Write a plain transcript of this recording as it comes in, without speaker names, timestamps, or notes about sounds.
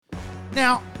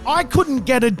Now, I couldn't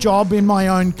get a job in my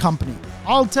own company.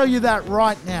 I'll tell you that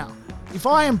right now. If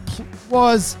I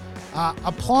was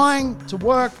applying to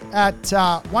work at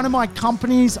one of my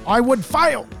companies, I would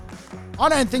fail. I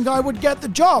don't think I would get the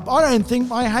job. I don't think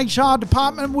my HR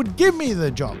department would give me the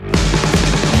job.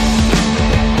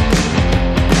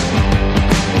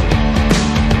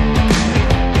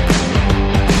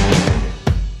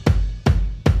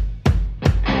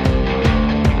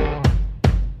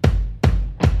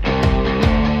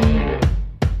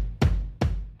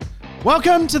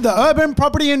 Welcome to the Urban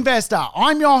Property Investor.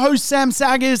 I'm your host, Sam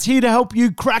Saggers, here to help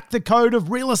you crack the code of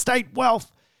real estate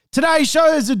wealth. Today's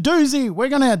show is a doozy. We're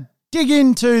going to dig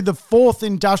into the fourth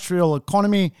industrial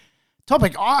economy,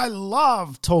 topic I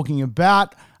love talking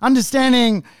about,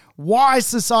 understanding why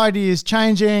society is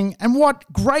changing and what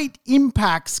great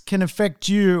impacts can affect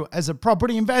you as a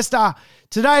property investor.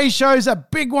 Today's show's a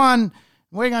big one.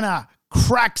 We're going to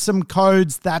crack some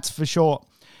codes, that's for sure.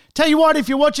 Tell you what, if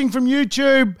you're watching from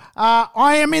YouTube,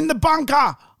 I am in the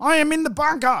bunker.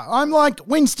 I'm like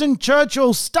Winston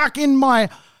Churchill stuck in my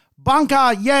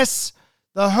bunker. Yes,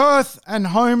 the hearth and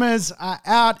homers are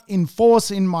out in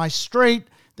force in my street.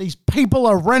 These people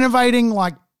are renovating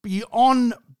like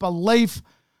beyond belief.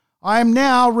 I am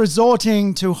now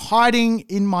resorting to hiding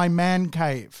in my man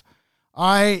cave.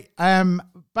 I am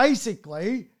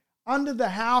basically under the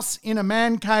house in a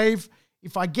man cave.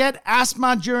 If I get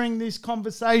asthma during this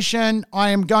conversation,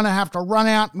 I am going to have to run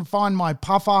out and find my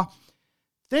puffer.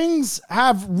 Things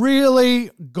have really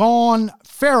gone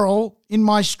feral in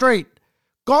my street.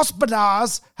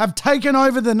 Gospodars have taken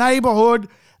over the neighborhood.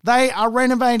 They are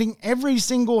renovating every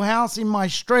single house in my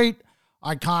street.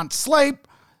 I can't sleep.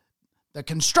 The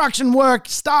construction work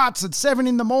starts at 7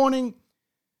 a.m.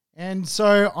 And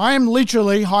so I am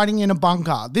literally hiding in a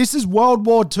bunker. This is World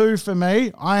War II for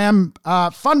me. I am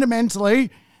fundamentally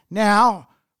now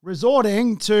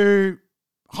resorting to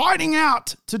hiding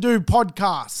out to do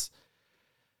podcasts.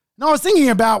 And I was thinking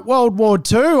about World War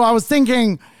II. I was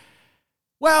thinking,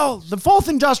 well, the fourth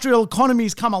industrial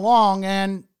economy's come along,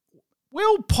 and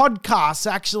will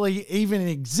podcasts actually even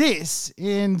exist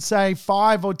in, say,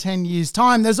 5 or 10 years'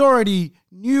 time? There's already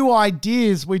new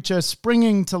ideas which are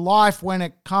springing to life when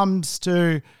it comes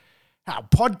to how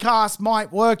podcasts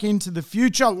might work into the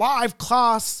future. Live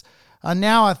class are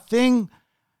now a thing.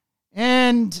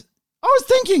 And I was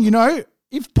thinking,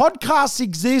 if podcasts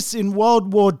exist in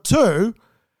World War II,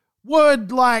 would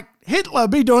Hitler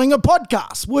be doing a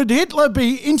podcast? Would Hitler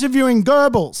be interviewing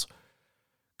Goebbels?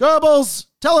 Goebbels,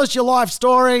 tell us your life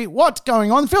story. What's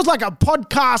going on? It feels like a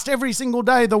podcast every single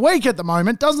day of the week at the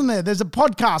moment, doesn't there? There's a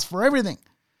podcast for everything.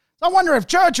 So I wonder if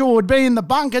Churchill would be in the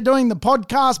bunker doing the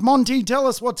podcast. Monty, tell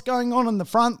us what's going on in the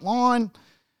front line.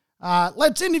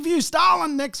 Let's interview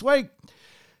Stalin next week.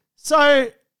 So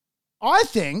I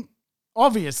think,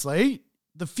 obviously,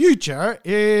 the future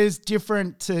is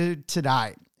different to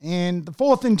today. And the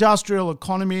fourth industrial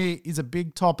economy is a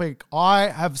big topic I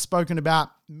have spoken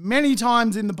about many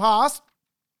times in the past.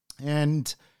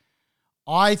 And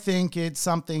I think it's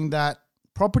something that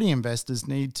property investors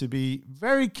need to be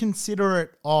very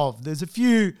considerate of. There's a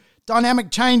few dynamic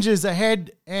changes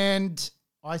ahead, and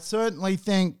I certainly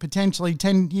think potentially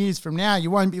 10 years from now,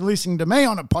 you won't be listening to me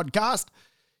on a podcast.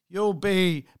 I'll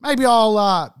be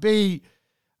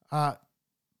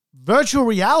virtual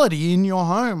reality in your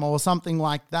home or something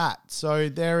like that. So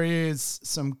there is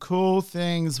some cool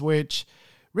things which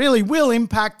really will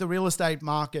impact the real estate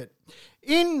market.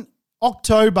 In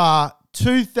October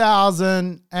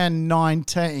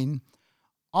 2019,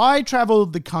 I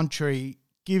traveled the country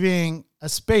giving a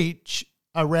speech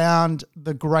around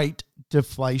the Great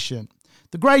Deflation.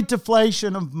 The Great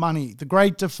Deflation of money, the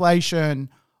Great Deflation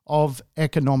of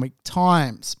economic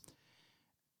times.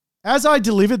 As I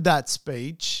delivered that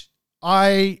speech,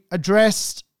 I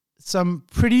addressed some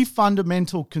pretty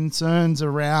fundamental concerns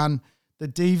around the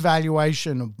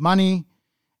devaluation of money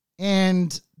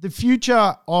and the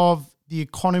future of the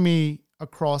economy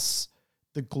across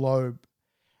the globe.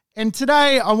 And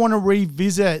today I want to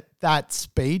revisit that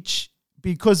speech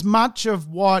because much of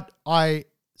what I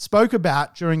spoke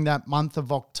about during that month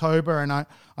of October, and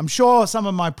I'm sure some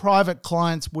of my private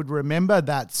clients would remember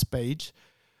that speech,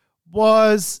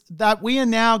 was that we are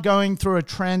now going through a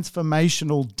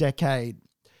transformational decade.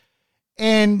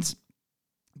 And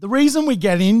the reason we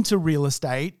get into real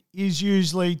estate is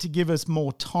usually to give us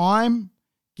more time,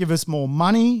 give us more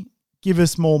money, give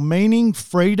us more meaning,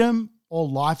 freedom, or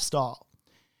lifestyle.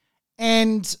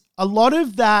 And a lot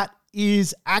of that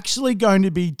is actually going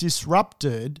to be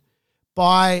disrupted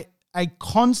by a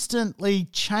constantly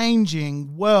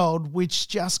changing world, which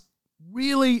just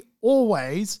really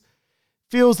always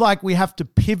feels like we have to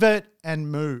pivot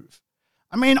and move.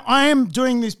 I mean, I am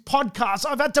doing this podcast.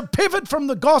 I've had to pivot from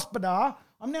the Gospodar.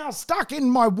 I'm now stuck in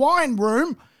my wine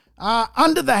room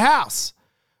under the house.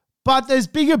 But there's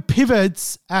bigger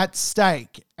pivots at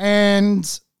stake,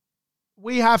 and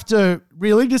we have to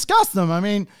really discuss them. I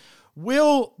mean,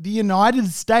 will the United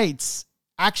States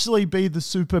actually be the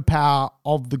superpower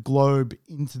of the globe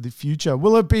into the future?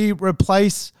 Will it be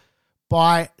replaced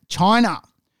by China?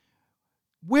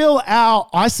 Will our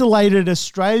isolated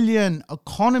Australian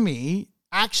economy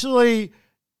actually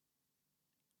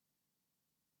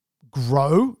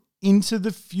grow into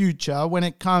the future when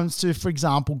it comes to, for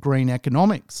example, green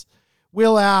economics?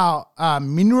 Will our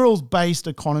minerals-based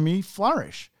economy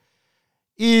flourish?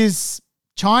 Is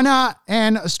China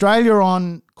and Australia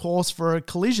on course for a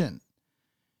collision?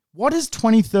 What does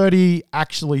 2030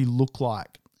 actually look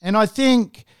like? And I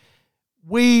think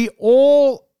we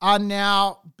all are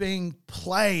now being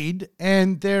played,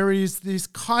 and there is this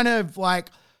kind of like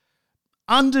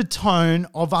undertone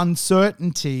of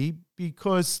uncertainty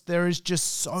because there is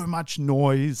just so much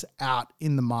noise out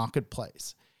in the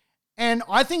marketplace. And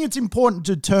I think it's important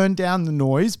to turn down the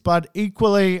noise, but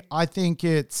equally, I think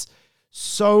it's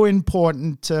so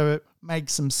important to make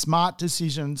some smart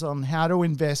decisions on how to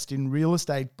invest in real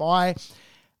estate by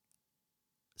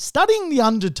studying the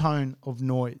undertone of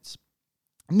noise.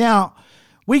 Now,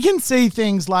 we can see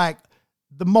things like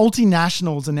the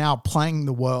multinationals are now playing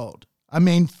the world. I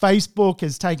mean, Facebook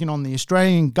has taken on the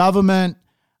Australian government,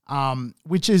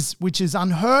 which is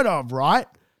unheard of, right?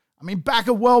 I mean, back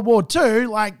at World War II,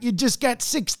 like you just get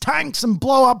 6 tanks and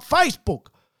blow up Facebook.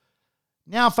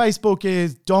 Now Facebook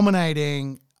is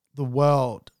dominating the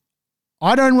world.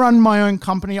 I don't run my own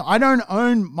company. I don't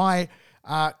own my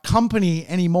company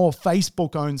anymore.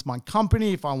 Facebook owns my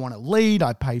company. If I want to lead,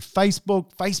 I pay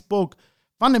Facebook. Facebook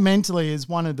fundamentally is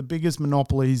one of the biggest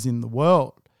monopolies in the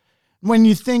world. When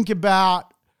you think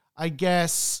about, I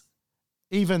guess,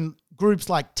 even groups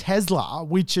like Tesla,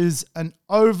 which is an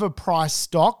overpriced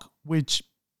stock, which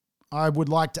I would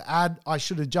like to add, I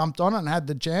should have jumped on and had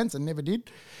the chance and never did.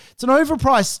 It's an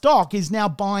overpriced stock, is now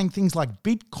buying things like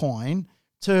Bitcoin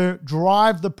to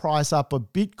drive the price up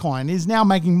of Bitcoin, is now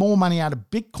making more money out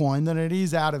of Bitcoin than it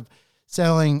is out of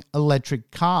selling electric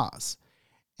cars.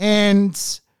 And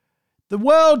the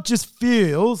world just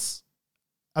feels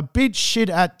a bit shit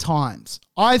at times.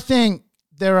 I think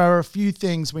there are a few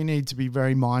things we need to be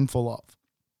very mindful of.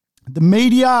 The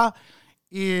media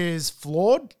is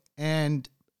flawed and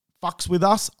fucks with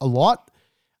us a lot.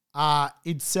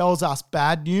 It sells us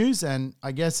bad news, and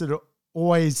I guess it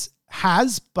always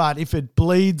has, but if it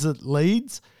bleeds, it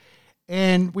leads.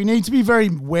 And we need to be very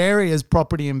wary as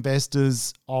property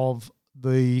investors of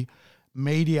the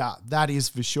media, that is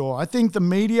for sure. I think the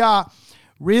media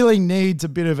really needs a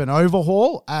bit of an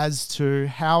overhaul as to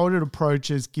how it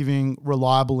approaches giving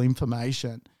reliable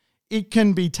information. It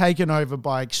can be taken over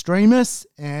by extremists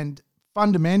and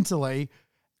fundamentally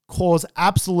cause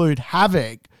absolute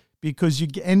havoc because you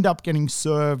end up getting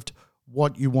served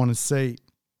what you want to see.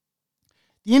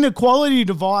 The inequality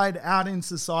divide out in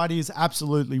society is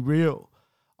absolutely real.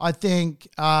 I think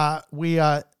we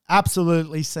are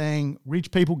absolutely seeing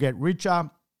rich people get richer,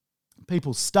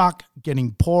 people stuck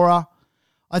getting poorer.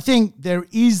 I think there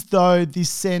is, though, this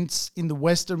sense in the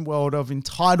Western world of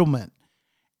entitlement.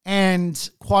 And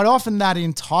quite often that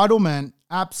entitlement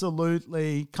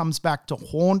absolutely comes back to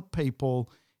haunt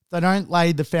people. They don't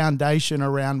lay the foundation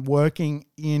around working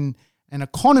in an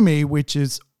economy which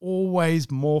is always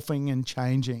morphing and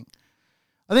changing.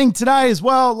 I think today as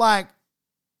well, like,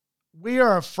 we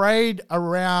are afraid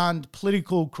around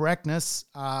political correctness.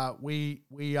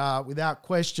 We are, without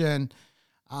question,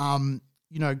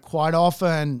 quite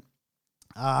often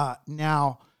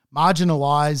now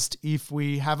marginalized if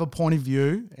we have a point of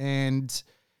view, and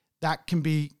that can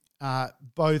be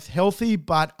both healthy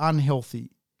but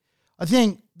unhealthy. I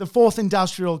think the fourth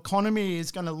industrial economy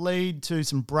is going to lead to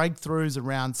some breakthroughs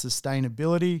around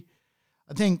sustainability.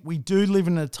 I think we do live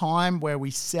in a time where we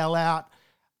sell out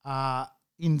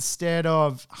instead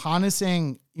of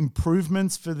harnessing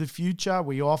improvements for the future.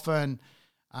 We often,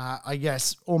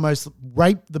 almost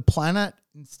rape the planet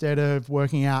instead of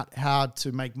working out how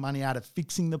to make money out of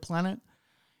fixing the planet.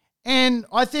 And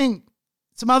I think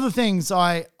some other things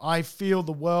I feel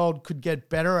the world could get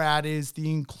better at is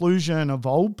the inclusion of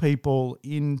old people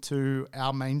into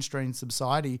our mainstream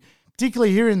society.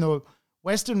 Particularly here in the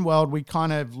Western world, we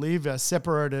kind of live a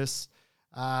separatist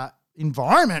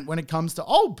environment when it comes to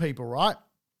old people, right?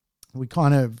 We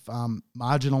kind of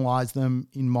marginalize them,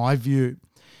 in my view.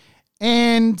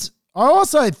 And I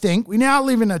also think we now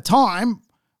live in a time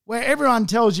where everyone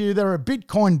tells you they're a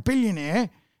Bitcoin billionaire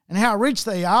and how rich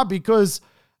they are because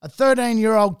a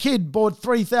 13-year-old kid bought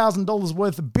 $3,000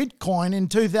 worth of Bitcoin in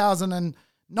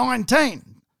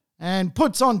 2019 and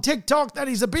puts on TikTok that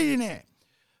he's a billionaire.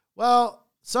 Well,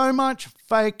 so much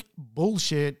fake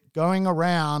bullshit going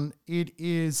around. It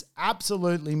is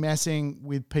absolutely messing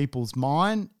with people's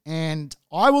mind. And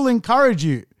I will encourage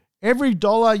you, every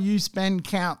dollar you spend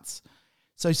counts.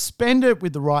 So spend it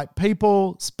with the right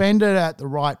people, spend it at the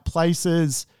right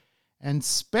places, and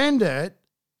spend it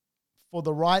for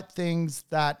the right things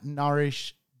that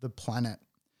nourish the planet.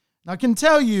 And I can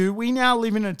tell you, we now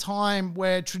live in a time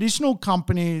where traditional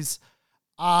companies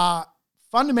are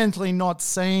fundamentally not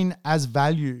seen as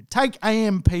value. Take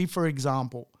AMP, for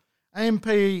example. AMP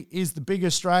is the big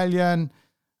Australian,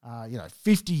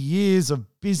 50 years of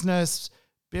business,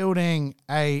 building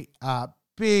a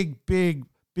big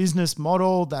business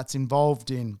model that's involved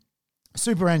in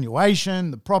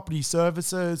superannuation, the property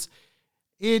services.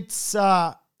 It's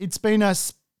been a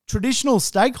traditional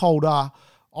stakeholder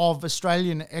of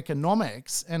Australian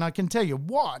economics, and I can tell you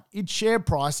what, its share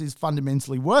price is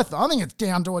fundamentally worth it. I think it's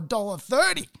down to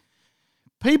 $1.30.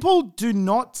 People do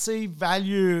not see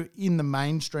value in the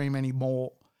mainstream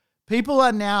anymore. People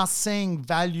are now seeing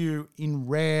value in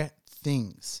rare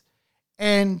things.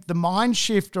 And the mind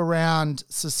shift around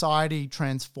society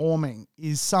transforming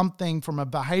is something from a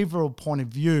behavioral point of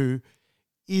view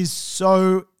is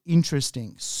so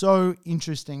interesting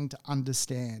to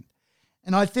understand.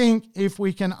 And I think if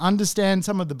we can understand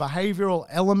some of the behavioral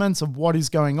elements of what is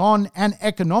going on and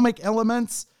economic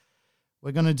elements,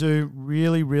 we're going to do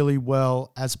really, really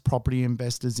well as property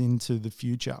investors into the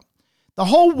future. The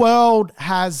whole world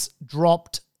has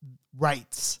dropped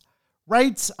rates.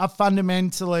 Rates are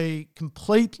fundamentally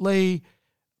completely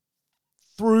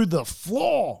through the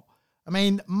floor. I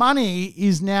mean, money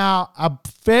is now a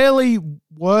fairly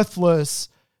worthless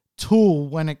tool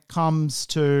when it comes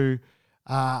to,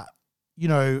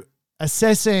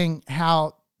 assessing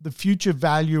how the future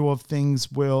value of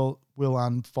things will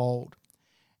unfold.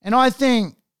 And I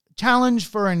think challenge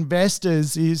for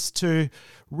investors is to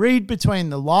read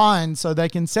between the lines so they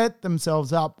can set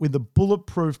themselves up with a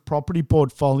bulletproof property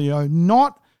portfolio,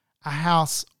 not a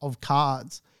house of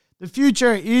cards. The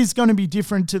future is going to be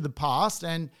different to the past.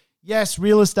 And yes,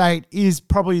 real estate is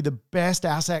probably the best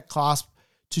asset class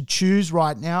to choose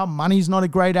right now. Money's not a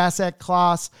great asset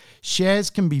class.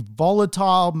 Shares can be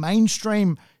volatile.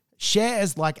 Mainstream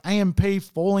shares like AMP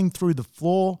falling through the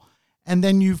floor. And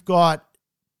then you've got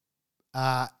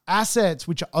assets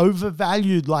which are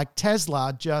overvalued like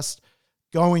Tesla just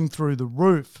going through the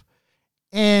roof.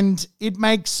 And it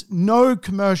makes no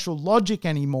commercial logic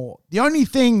anymore. The only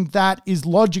thing that is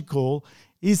logical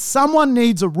is someone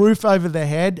needs a roof over their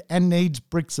head and needs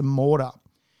bricks and mortar.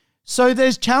 So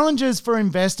there's challenges for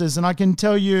investors, and I can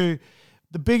tell you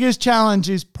the biggest challenge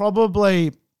is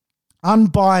probably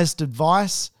unbiased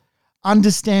advice,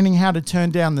 understanding how to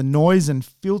turn down the noise and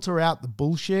filter out the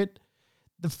bullshit.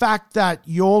 The fact that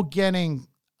you're getting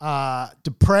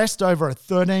depressed over a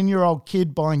 13-year-old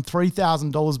kid buying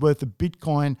 $3,000 worth of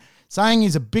Bitcoin, saying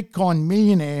he's a Bitcoin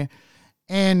millionaire,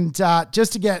 and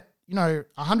just to get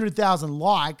 100,000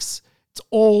 likes, it's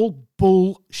all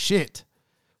bullshit.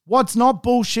 What's not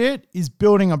bullshit is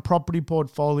building a property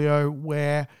portfolio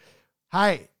where,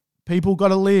 hey, people got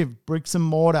to live, bricks and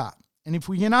mortar. And if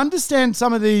we can understand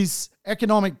some of these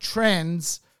economic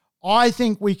trends, I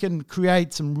think we can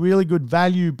create some really good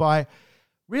value by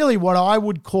really what I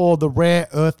would call the rare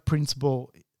earth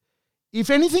principle. If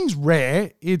anything's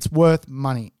rare, it's worth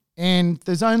money. And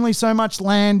there's only so much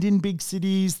land in big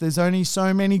cities. There's only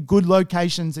so many good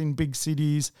locations in big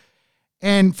cities.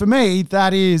 And for me,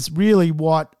 that is really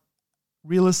what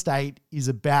real estate is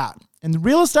about. And the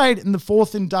real estate and the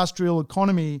fourth industrial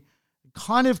economy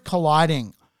kind of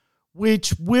colliding,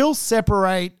 which will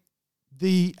separate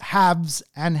the haves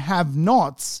and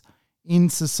have-nots in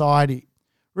society.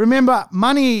 Remember,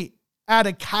 money at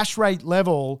a cash rate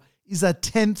level is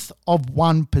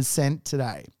 0.1%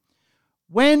 today.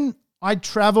 When I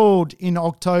traveled in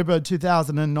October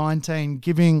 2019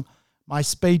 giving my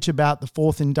speech about the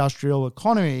fourth industrial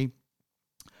economy,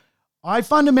 I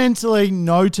fundamentally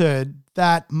noted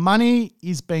that money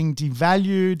is being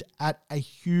devalued at a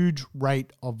huge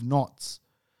rate of knots.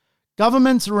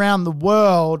 Governments around the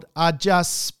world are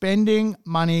just spending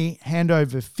money hand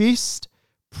over fist,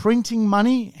 printing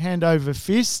money hand over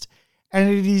fist, and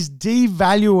it is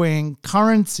devaluing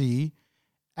currency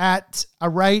at a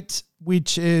rate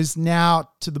which is now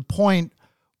to the point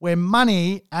where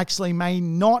money actually may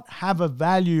not have a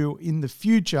value in the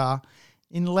future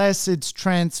unless it's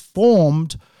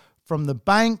transformed from the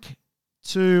bank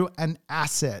to an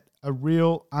asset, a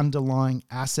real underlying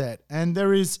asset. And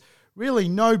there is really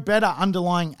no better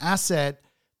underlying asset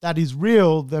that is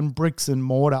real than bricks and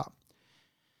mortar.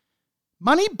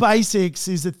 Money basics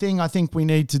is a thing I think we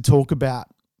need to talk about.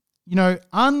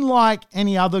 Unlike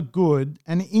any other good,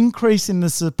 an increase in the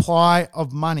supply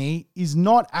of money is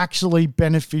not actually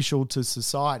beneficial to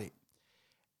society.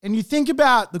 And you think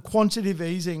about the quantitative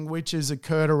easing which has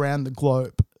occurred around the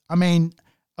globe. I mean,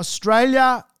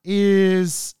 Australia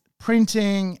is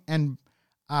printing and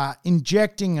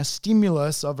injecting a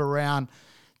stimulus of around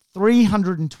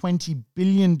 $320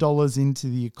 billion into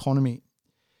the economy.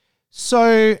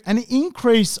 So an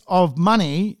increase of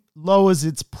money lowers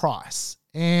its price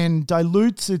and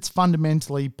dilutes its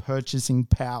fundamentally purchasing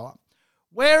power.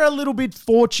 We're a little bit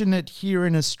fortunate here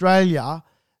in Australia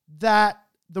that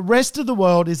the rest of the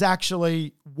world is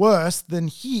actually worse than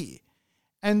here.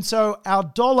 And so our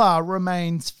dollar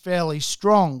remains fairly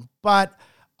strong, but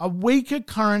weaker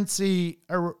currencies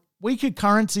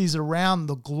around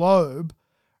the globe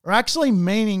are actually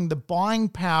meaning the buying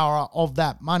power of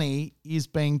that money is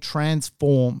being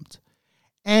transformed.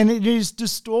 And it is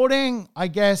distorting,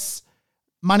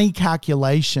 money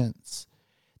calculations.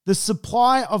 The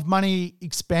supply of money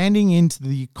expanding into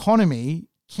the economy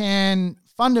can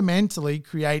fundamentally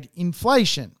create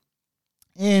inflation.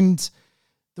 And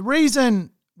the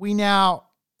reason we now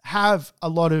have a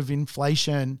lot of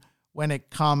inflation when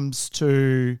it comes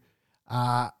to,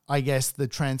 the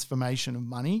transformation of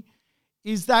money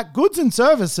is that goods and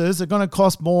services are going to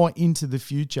cost more into the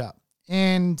future.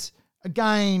 And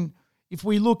again, if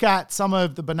we look at some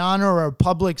of the banana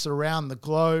republics around the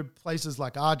globe, places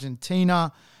like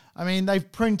Argentina,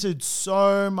 they've printed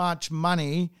so much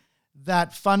money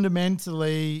that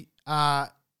fundamentally,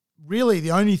 really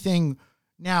the only thing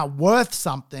now worth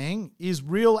something is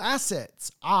real assets,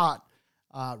 art,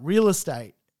 real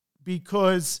estate,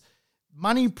 because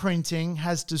money printing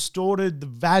has distorted the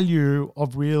value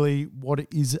of really what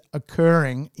is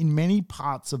occurring in many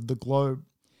parts of the globe.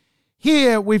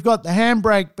 Here, we've got the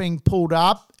handbrake being pulled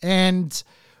up and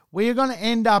we are going to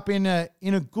end up in a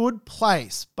good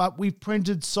place, but we've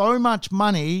printed so much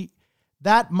money,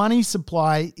 that money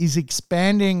supply is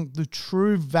expanding the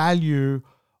true value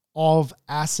of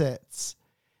assets.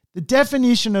 The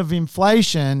definition of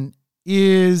inflation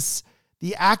is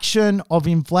the action of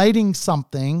inflating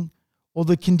something or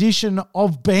the condition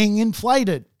of being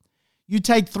inflated. You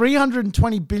take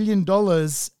 $320 billion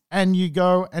and you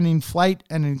go and inflate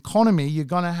an economy, you're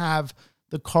going to have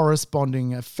the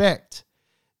corresponding effect.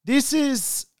 This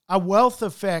is a wealth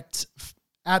effect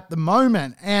at the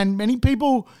moment, and many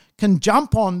people can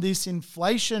jump on this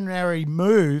inflationary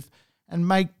move and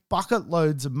make bucket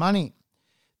loads of money.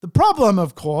 The problem,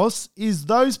 of course, is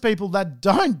those people that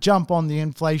don't jump on the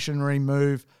inflationary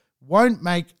move won't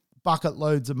make bucket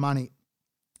loads of money.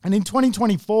 And in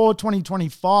 2024,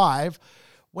 2025,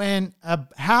 when a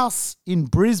house in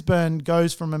Brisbane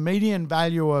goes from a median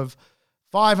value of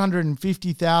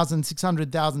 $550,000,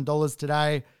 $600,000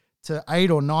 today to $800,000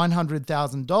 or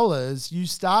 $900,000, you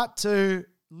start to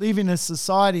live in a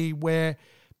society where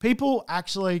people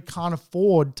actually can't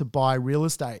afford to buy real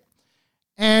estate.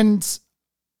 And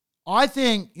I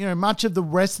think, much of the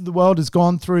rest of the world has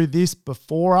gone through this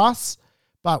before us,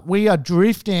 but we are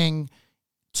drifting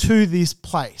to this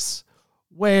place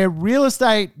where real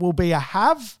estate will be a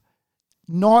have,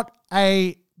 not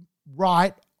a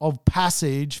rite of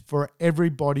passage for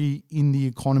everybody in the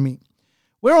economy.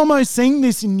 We're almost seeing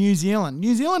this in New Zealand.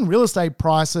 New Zealand real estate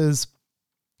prices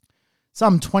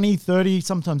some 20, 30,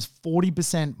 sometimes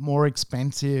 40% more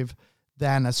expensive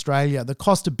than Australia. The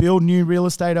cost to build new real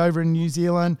estate over in New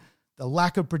Zealand, the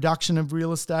lack of production of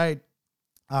real estate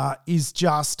is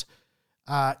just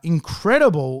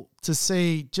incredible to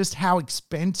see just how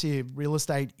expensive real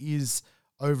estate is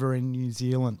over in New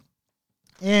Zealand.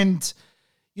 And,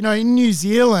 in New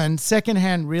Zealand,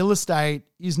 secondhand real estate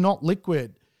is not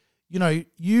liquid.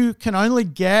 You can only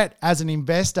get, as an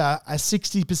investor, a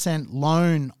 60%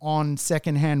 loan on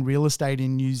secondhand real estate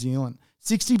in New Zealand,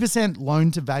 60%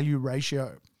 loan to value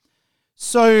ratio.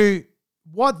 So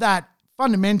what that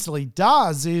fundamentally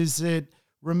does is it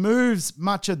removes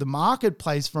much of the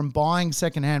marketplace from buying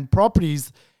secondhand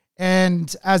properties.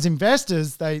 And as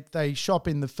investors, they shop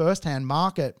in the first-hand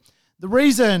market. The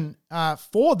reason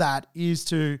for that is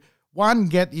to, one,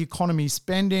 get the economy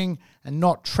spending and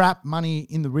not trap money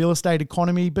in the real estate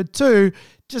economy, but two,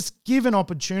 just give an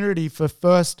opportunity for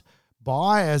first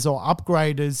buyers or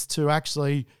upgraders to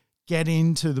actually get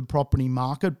into the property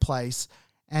marketplace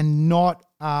and not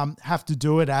have to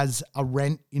do it as a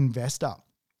rent investor.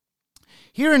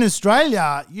 Here in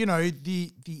Australia,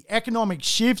 the economic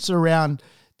shifts around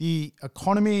the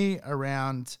economy,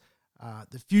 around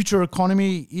the future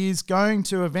economy is going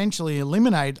to eventually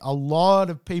eliminate a lot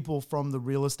of people from the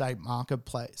real estate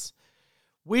marketplace.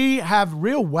 We have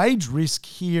real wage risk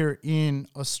here in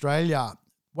Australia.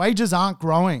 Wages aren't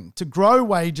growing. To grow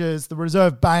wages, the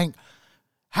Reserve Bank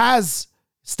has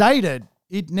stated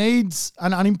it needs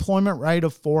an unemployment rate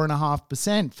of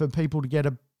 4.5% for people to get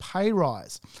a pay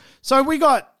rise. So we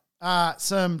got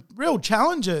some real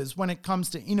challenges when it comes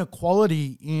to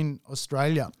inequality in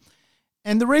Australia.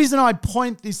 And the reason I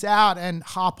point this out and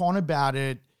harp on about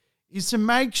it is to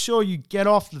make sure you get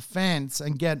off the fence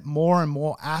and get more and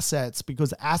more assets,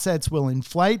 because assets will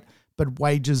inflate, but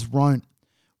wages won't.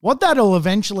 What that'll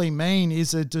eventually mean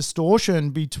is a distortion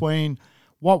between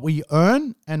what we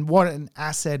earn and what an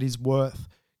asset is worth,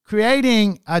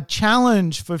 creating a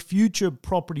challenge for future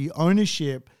property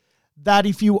ownership that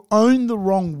if you own the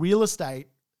wrong real estate,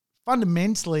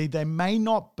 fundamentally there may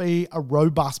not be a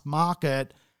robust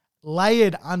market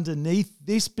layered underneath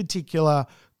this particular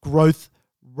growth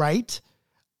rate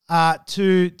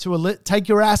to take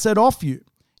your asset off you.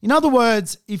 In other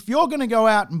words, if you're going to go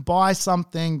out and buy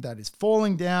something that is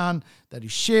falling down, that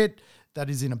is shit, that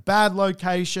is in a bad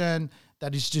location,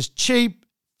 that is just cheap,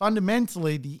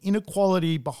 fundamentally the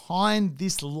inequality behind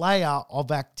this layer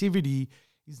of activity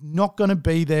is not going to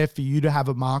be there for you to have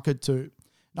a market to.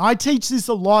 Now, I teach this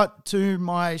a lot to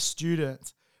my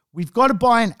students. We've got to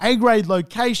buy in A-grade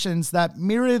locations that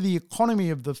mirror the economy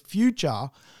of the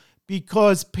future,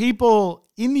 because people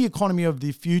in the economy of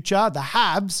the future, the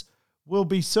haves, will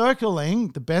be circling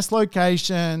the best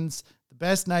locations, the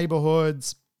best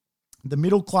neighborhoods, the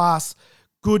middle class,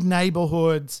 good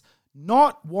neighborhoods,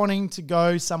 not wanting to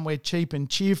go somewhere cheap and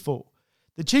cheerful.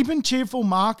 The cheap and cheerful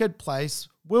marketplace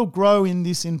will grow in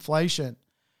this inflation.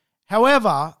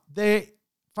 However, there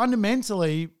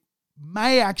fundamentally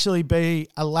may actually be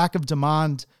a lack of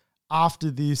demand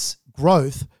after this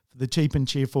growth for the cheap and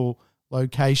cheerful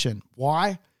location.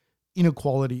 Why?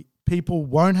 Inequality. People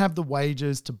won't have the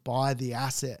wages to buy the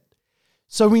asset.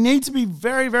 So we need to be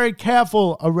very, very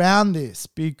careful around this,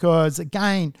 because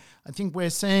again, I think we're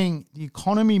seeing the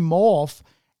economy morph,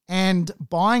 and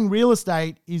buying real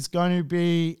estate is going to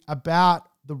be about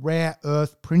the rare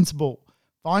earth principle.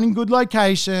 Finding good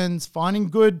locations, finding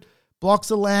good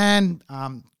blocks of land,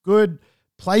 good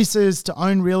places to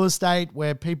own real estate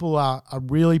where people are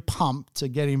really pumped to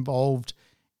get involved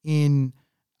in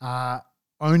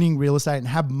owning real estate and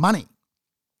have money.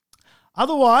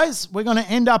 Otherwise, we're going to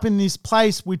end up in this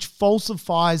place which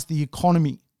falsifies the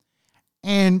economy.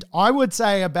 And I would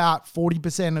say about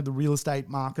 40% of the real estate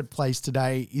marketplace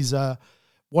today is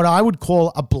what I would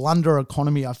call a blunder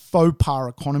economy, a faux pas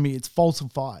economy. It's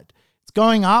falsified. It's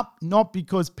going up not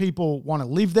because people want to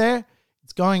live there.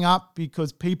 It's going up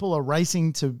because people are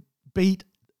racing to beat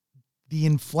the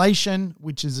inflation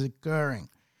which is occurring.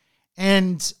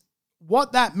 And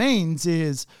what that means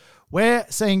is we're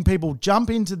seeing people jump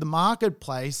into the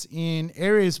marketplace in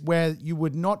areas where you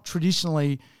would not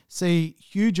traditionally see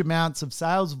huge amounts of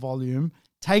sales volume,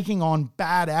 taking on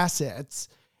bad assets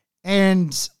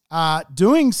and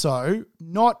doing so,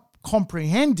 not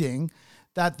comprehending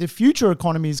that the future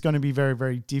economy is going to be very,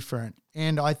 very different.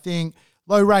 And I think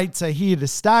low rates are here to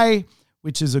stay,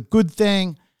 which is a good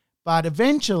thing. But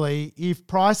eventually, if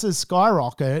prices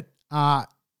skyrocket,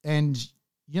 and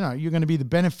you're going to be the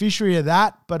beneficiary of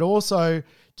that, but also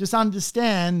just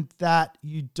understand that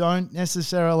you don't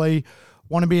necessarily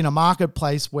want to be in a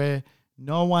marketplace where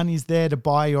no one is there to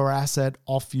buy your asset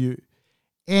off you.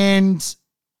 And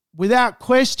without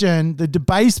question, the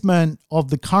debasement of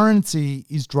the currency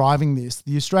is driving this.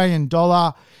 The Australian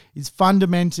dollar is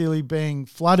fundamentally being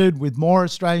flooded with more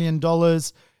Australian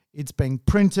dollars. It's being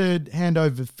printed hand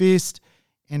over fist,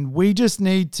 and we just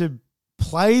need to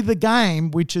play the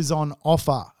game which is on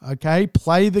offer, okay?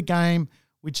 Play the game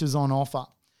which is on offer.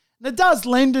 And it does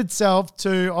lend itself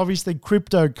to, obviously,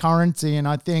 cryptocurrency, and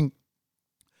I think,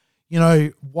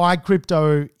 why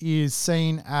crypto is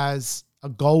seen as a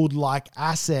gold-like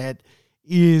asset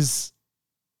is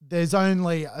there's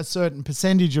only a certain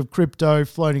percentage of crypto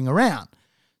floating around.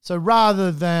 So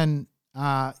rather than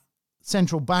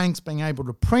central banks being able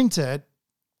to print it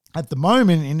at the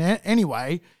moment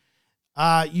anyway,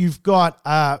 you've got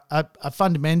a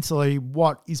fundamentally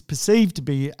what is perceived to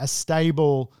be a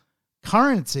stable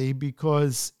currency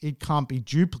because it can't be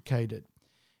duplicated.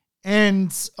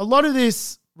 And a lot of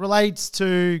this relates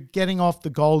to getting off the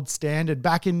gold standard.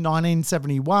 Back in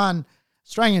 1971,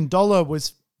 Australian dollar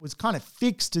was kind of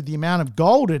fixed to the amount of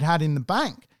gold it had in the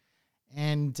bank.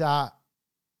 And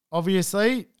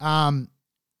obviously,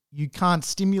 you can't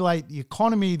stimulate the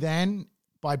economy then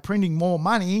by printing more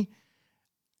money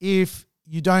if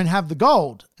you don't have the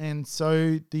gold. And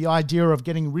so the idea of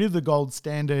getting rid of the gold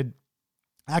standard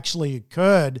actually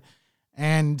occurred.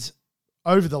 And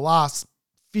over the last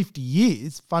 50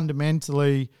 years,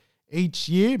 fundamentally, each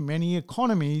year, many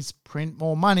economies print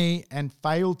more money and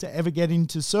fail to ever get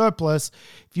into surplus.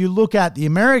 If you look at the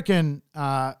American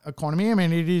economy, I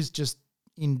mean, it is just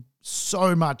in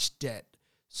so much debt,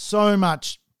 so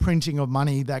much printing of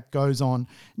money that goes on.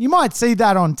 You might see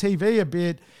that on TV a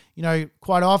bit. You know,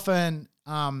 quite often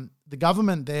the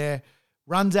government there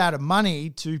runs out of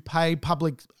money to pay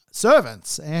public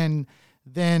servants, and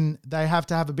then they have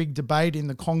to have a big debate in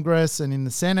the Congress and in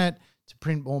the Senate to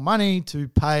print more money to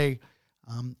pay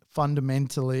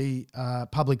fundamentally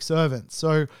public servants.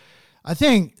 So I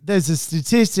think there's a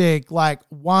statistic like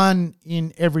 1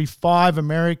 in every 5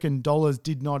 American dollars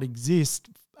did not exist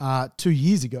 2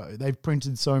 years ago. They've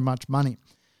printed so much money.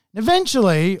 And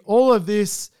eventually, all of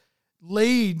this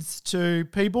leads to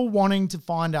people wanting to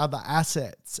find other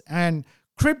assets. And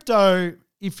crypto,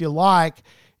 if you like,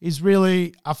 is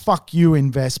really a fuck you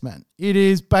investment. It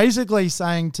is basically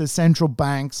saying to central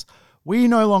banks, we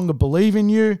no longer believe in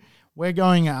you. We're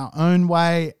going our own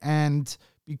way. And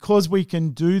because we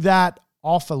can do that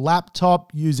off a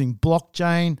laptop using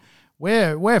blockchain,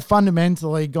 we're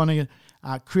fundamentally going to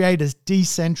create a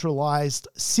decentralized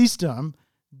system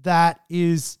that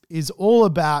is all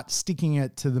about sticking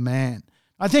it to the man.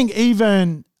 I think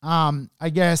even, I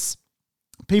guess,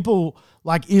 people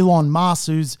like Elon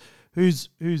Musk, who's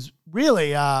really,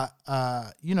 he's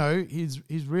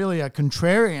really a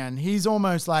contrarian. He's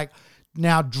almost like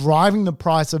now driving the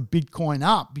price of Bitcoin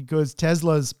up because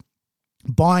Tesla's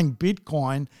buying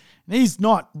Bitcoin. And he's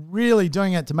not really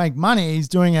doing it to make money. He's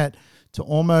doing it to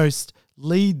almost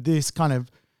lead this kind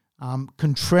of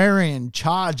contrarian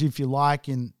charge, if you like,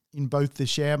 in both the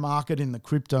share market and the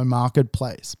crypto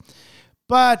marketplace.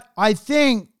 But I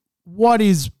think what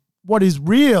is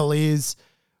real is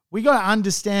we got to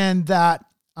understand that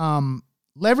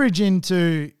leverage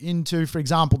into, for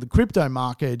example, the crypto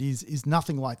market is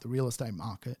nothing like the real estate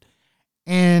market.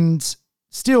 And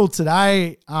still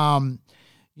today,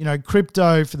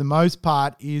 crypto for the most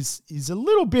part is a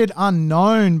little bit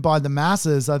unknown by the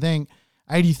masses. I think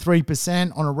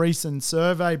 83% on a recent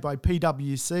survey by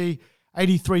PwC,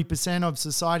 83% of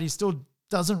society still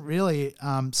doesn't really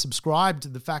subscribe to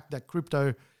the fact that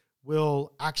crypto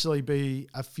will actually be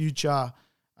a future,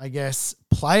 I guess,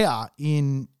 player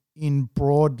in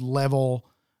broad level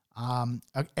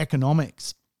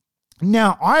economics.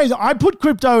 Now, I put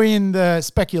crypto in the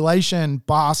speculation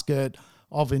basket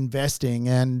of investing,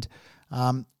 and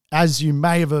as you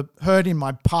may have heard in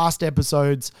my past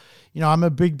episodes, I'm a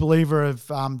big believer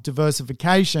of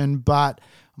diversification, but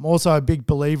I'm also a big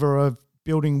believer of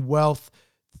building wealth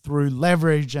through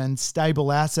leverage and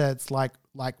stable assets like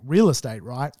real estate,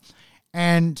 right?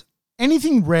 And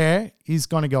anything rare is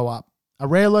going to go up. A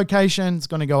rare location is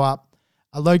going to go up.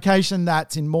 A location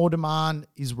that's in more demand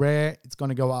is rare. It's going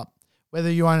to go up.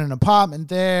 Whether you own an apartment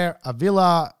there, a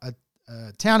villa, a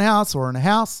townhouse, or in a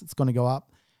house, it's going to go up.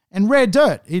 And rare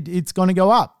dirt, it's going to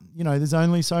go up. There's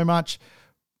only so much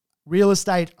real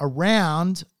estate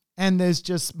around, and there's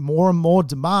just more and more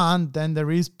demand than there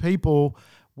is people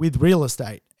with real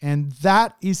estate. And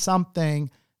that is something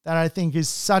that I think is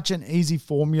such an easy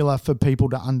formula for people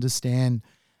to understand.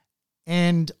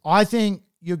 And I think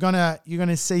you're gonna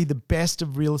see the best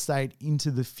of real estate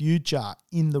into the future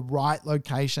in the right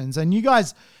locations. And you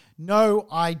guys know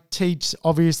I teach,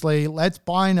 obviously, let's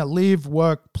buy in a live,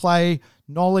 work, play,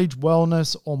 knowledge,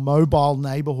 wellness, or mobile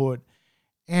neighborhood.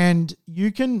 And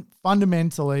you can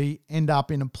fundamentally end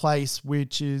up in a place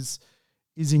which is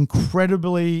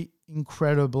incredibly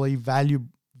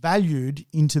valued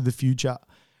into the future.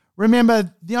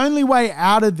 Remember, the only way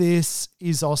out of this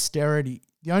is austerity.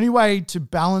 The only way to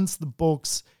balance the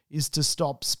books is to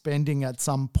stop spending at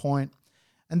some point.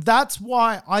 And that's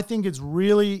why I think it's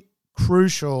really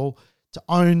crucial to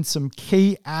own some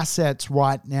key assets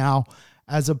right now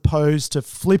as opposed to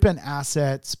flippant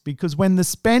assets, because when the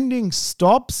spending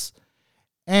stops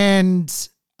and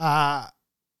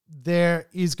there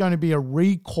is going to be a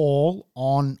recall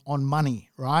on money,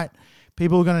 right?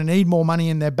 People are going to need more money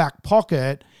in their back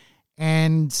pocket.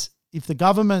 And if the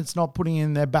government's not putting it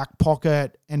in their back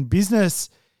pocket and business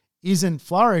isn't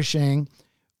flourishing,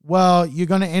 well, you're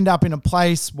going to end up in a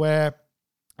place where,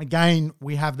 again,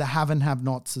 we have the have and have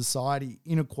not society,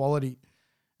 inequality.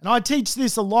 And I teach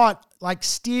this a lot, like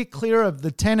steer clear of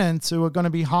the tenants who are going to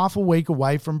be half a week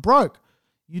away from broke.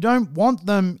 You don't want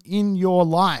them in your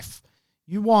life.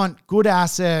 You want good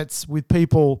assets with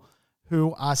people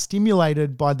who are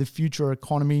stimulated by the future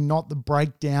economy, not the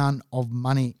breakdown of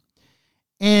money.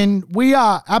 And we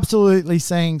are absolutely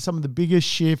seeing some of the biggest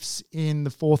shifts in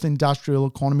the fourth industrial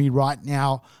economy right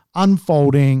now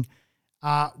unfolding.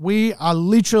 We are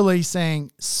literally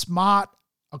seeing smart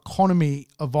economy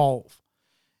evolve.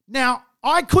 Now,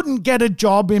 I couldn't get a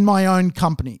job in my own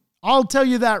company. I'll tell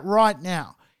you that right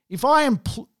now. If I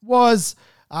was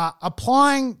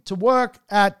applying to work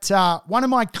at one of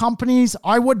my companies,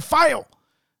 I would fail.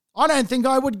 I don't think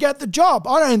I would get the job.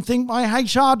 I don't think my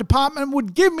HR department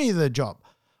would give me the job.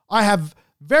 I have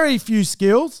very few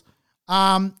skills.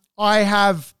 I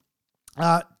have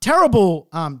terrible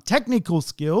technical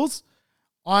skills.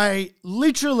 I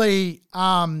literally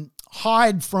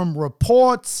hide from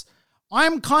reports.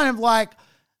 I'm kind of like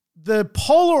the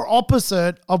polar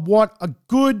opposite of what a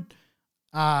good,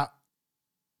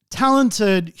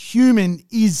 talented human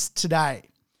is today.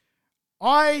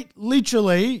 I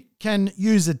literally can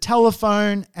use a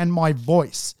telephone and my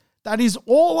voice. That is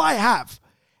all I have.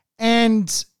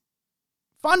 And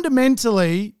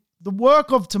fundamentally, the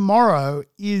work of tomorrow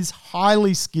is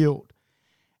highly skilled.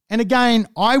 And again,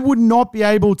 I would not be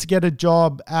able to get a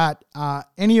job at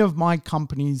any of my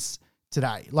companies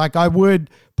today. Like I would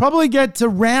probably get to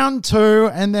round 2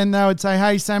 and then they would say,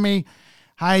 hey, Sammy,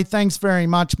 hey, thanks very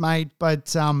much, mate.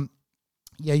 But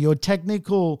your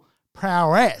technical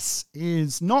prowess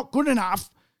is not good enough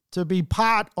to be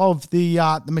part of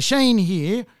the machine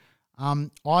here.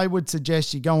 I would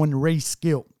suggest you go and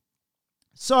reskill.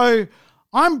 So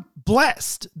I'm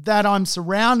blessed that I'm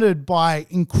surrounded by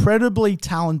incredibly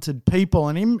talented people.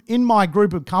 And in my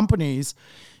group of companies,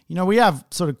 we have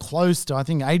sort of close to, I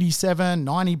think, 87,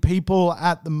 90 people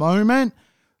at the moment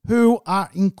who are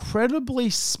incredibly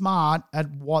smart at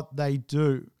what they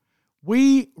do.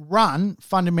 We run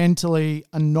fundamentally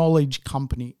a knowledge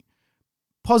company.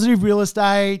 Positive Real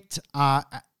Estate, our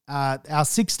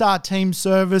 6-star team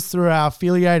service through our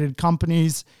affiliated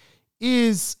companies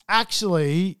is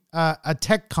actually a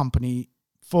tech company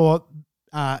for,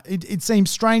 it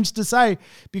seems strange to say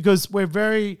because we're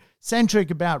very centric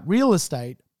about real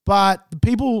estate, but the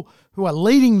people who are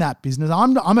leading that business,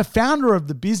 I'm a founder of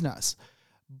the business,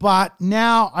 but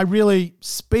now I really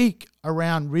speak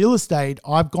around real estate.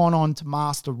 I've gone on to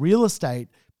master real estate.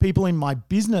 People in my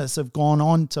business have gone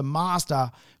on to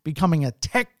master becoming a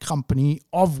tech company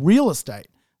of real estate.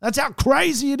 That's how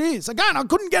crazy it is. Again, I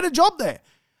couldn't get a job there.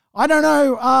 I don't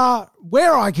know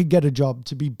where I could get a job,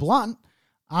 to be blunt.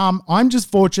 I'm just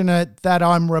fortunate that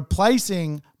I'm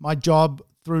replacing my job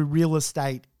through real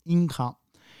estate income.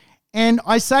 And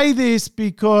I say this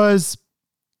because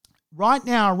right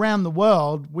now around the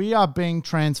world, we are being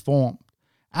transformed.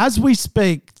 As we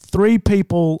speak, 3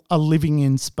 people are living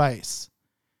in space.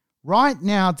 Right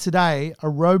now, today, a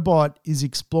robot is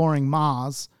exploring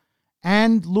Mars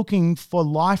and looking for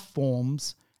life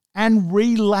forms and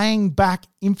relaying back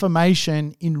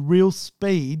information in real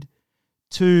speed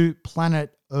to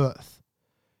planet Earth.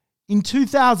 In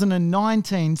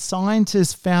 2019,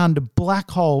 scientists found a black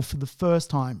hole for the first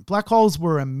time. Black holes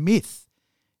were a myth.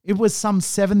 It was some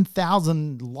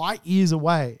 7,000 light years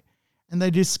away. And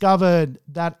they discovered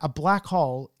that a black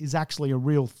hole is actually a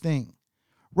real thing.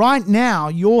 Right now,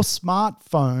 your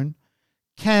smartphone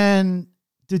can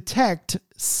detect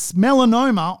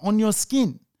melanoma on your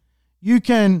skin. You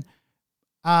can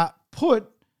put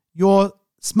your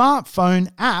smartphone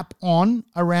app on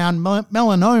around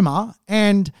melanoma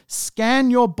and scan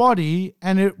your body,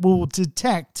 and it will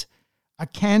detect a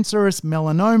cancerous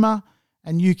melanoma,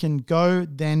 and you can go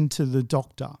then to the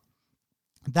doctor.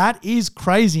 That is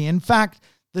crazy. In fact,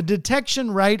 the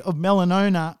detection rate of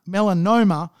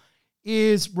melanoma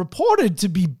is reported to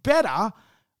be better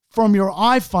from your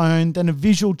iPhone than a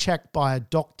visual check by a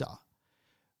doctor.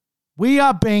 We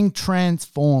are being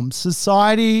transformed.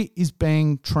 Society is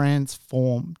being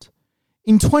transformed.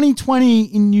 In 2020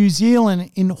 in New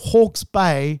Zealand, in Hawke's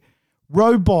Bay,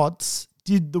 robots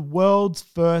did the world's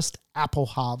first apple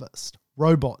harvest.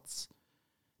 Robots.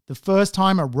 The first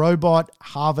time a robot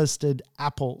harvested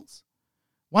apples.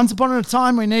 Once upon a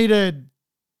time, we needed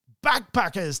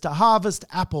backpackers to harvest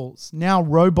apples. Now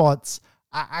robots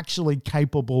are actually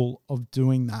capable of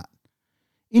doing that.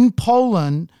 In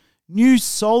Poland, new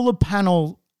solar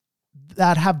panels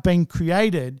that have been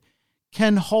created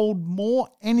can hold more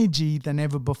energy than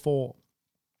ever before.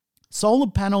 Solar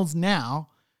panels now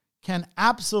can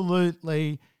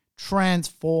absolutely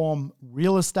transform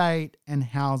real estate and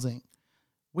housing.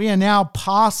 We are now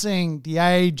passing the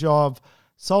age of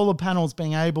solar panels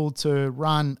being able to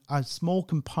run a small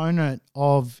component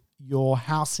of your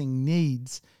housing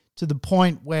needs to the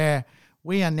point where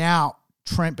we are now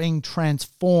being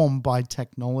transformed by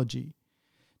technology.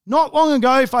 Not long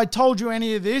ago, if I told you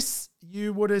any of this,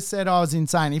 you would have said I was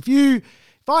insane. If you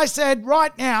If I said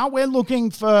right now we're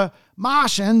looking for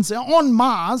Martians on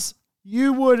Mars,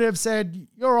 you would have said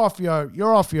you're off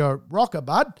your rocker,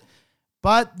 bud.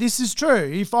 But this is true.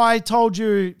 If I told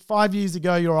you 5 years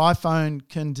ago your iPhone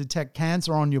can detect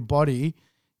cancer on your body,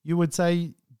 you would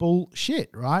say bullshit,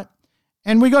 right?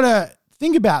 And we got to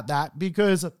think about that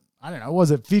because, I don't know, was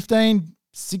it 15,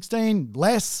 16,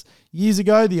 less years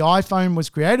ago the iPhone was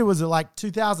created? Was it like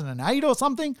 2008 or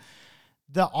something?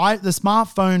 The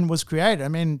smartphone was created. I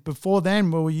mean, before then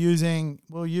we were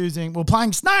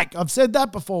playing Snake. I've said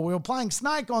that before. We were playing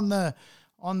Snake on the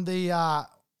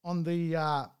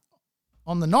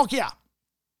Nokia.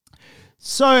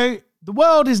 So the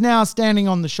world is now standing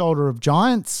on the shoulder of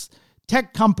giants.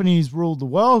 Tech companies rule the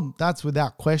world. That's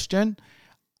without question.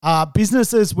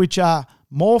 Businesses which are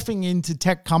morphing into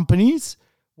tech companies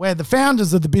where the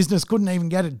founders of the business couldn't even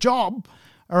get a job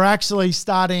are actually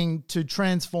starting to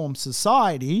transform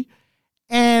society.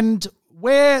 And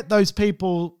where those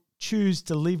people choose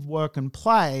to live, work, and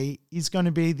play is going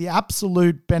to be the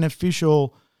absolute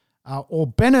beneficial they're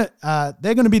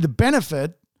going to be the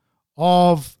benefit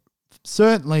of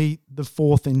certainly the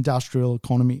fourth industrial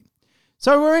economy.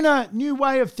 So we're in a new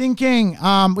way of thinking.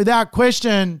 Without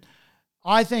question,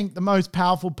 I think the most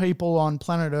powerful people on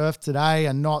planet Earth today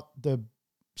are not the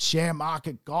share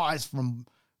market guys from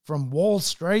Wall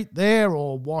Street there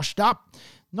or washed up,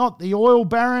 not the oil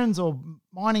barons or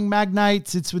mining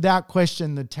magnates. It's without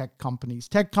question the tech companies.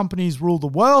 Tech companies rule the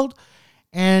world.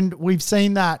 And we've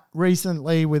seen that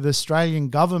recently with Australian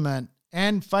government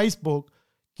and Facebook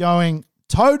going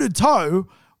toe-to-toe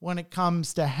when it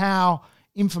comes to how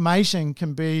information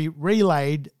can be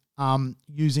relayed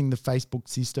using the Facebook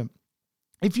system.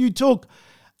 If you took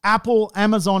Apple,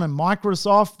 Amazon, and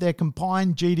Microsoft, their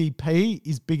combined GDP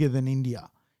is bigger than India.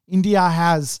 India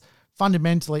has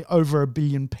fundamentally over 1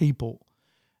 billion people.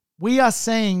 We are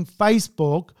seeing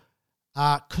Facebook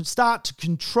start to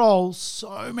control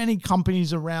so many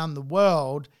companies around the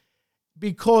world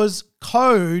because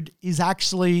code is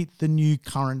actually the new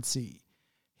currency.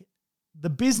 The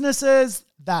businesses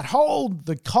that hold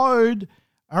the code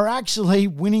are actually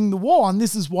winning the war. And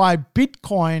this is why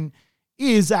Bitcoin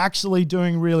is actually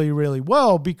doing really, really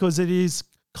well, because it is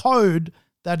code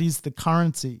that is the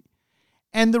currency.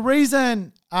 And the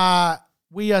reason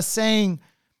we are seeing,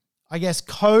 I guess,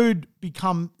 code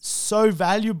become so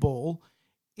valuable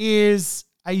is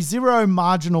a zero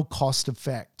marginal cost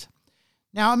effect.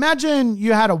 Now, imagine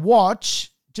you had a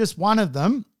watch, just one of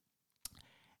them,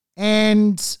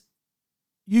 and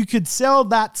you could sell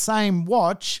that same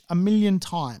watch 1 million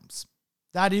times.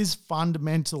 That is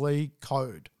fundamentally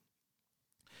code.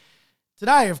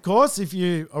 Today, of course, if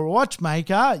you are a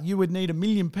watchmaker, you would need 1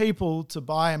 million people to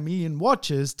buy 1 million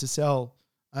watches to sell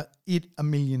it 1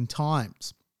 million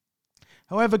times.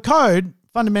 However, code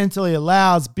fundamentally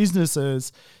allows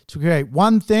businesses to create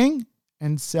one thing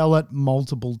and sell it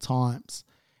multiple times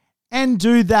and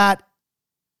do that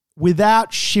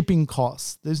without shipping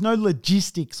costs. There's no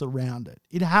logistics around it.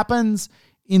 It happens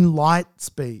in light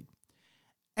speed.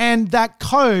 And that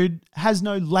code has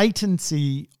no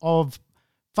latency of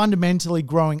fundamentally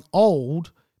growing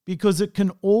old because it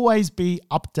can always be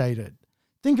updated.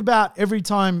 Think about every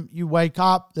time you wake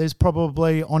up, there's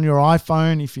probably on your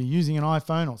iPhone, if you're using an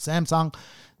iPhone or Samsung,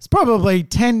 there's probably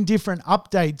 10 different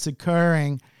updates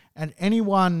occurring at any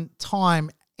one time,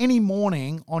 any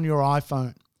morning on your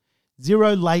iPhone.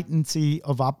 Zero latency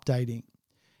of updating.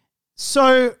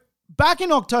 So back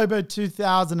in October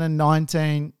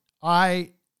 2019,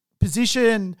 I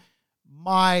positioned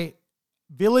my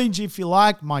village, if you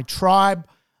like, my tribe,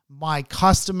 my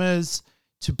customers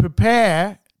to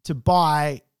prepare to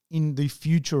buy in the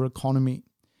future economy.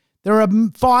 There are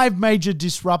 5 major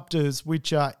disruptors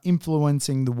which are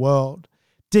influencing the world: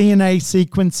 DNA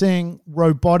sequencing,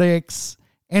 robotics,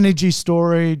 energy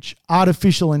storage,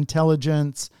 artificial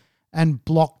intelligence, and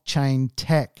blockchain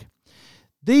tech.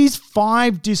 These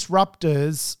 5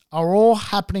 disruptors are all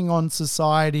happening on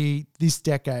society this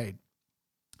decade.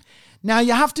 Now,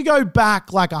 you have to go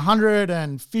back like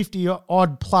 150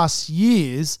 odd plus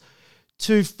years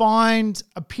to find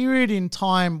a period in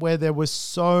time where there was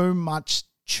so much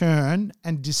churn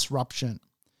and disruption.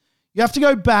 You have to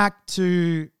go back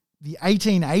to the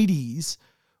 1880s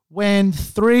when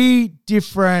 3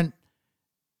 different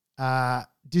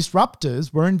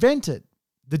disruptors were invented: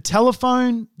 the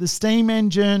telephone, the steam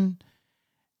engine,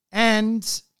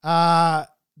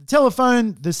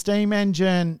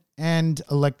 and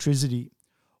electricity,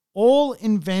 all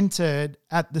invented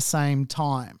at the same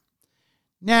time.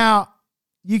 Now,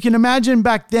 you can imagine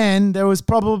back then there was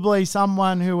probably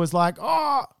someone who was like,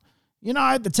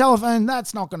 the telephone,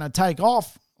 that's not going to take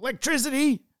off.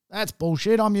 Electricity, That's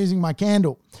bullshit. I'm using my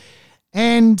candle.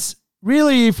 And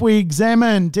really, if we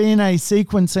examine DNA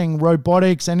sequencing,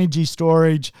 robotics, energy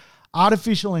storage,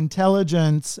 artificial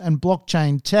intelligence, and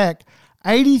blockchain tech,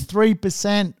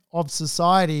 83% of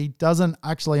society doesn't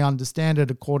actually understand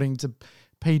it according to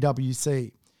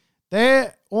PwC.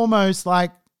 They're almost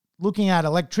like looking at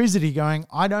electricity going,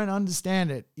 I don't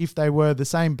understand it, if they were the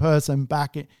same person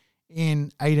back in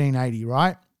 1880,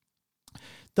 right?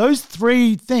 Those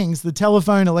three things, the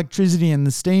telephone, electricity, and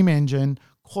the steam engine,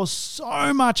 caused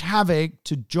so much havoc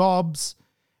to jobs,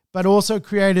 but also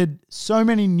created so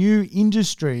many new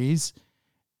industries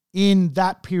in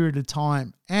that period of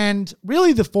time. And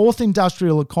really the fourth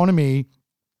industrial economy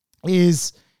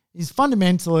is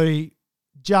fundamentally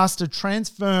just a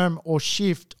transform or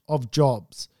shift of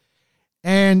jobs.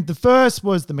 And the first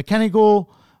was the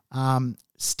mechanical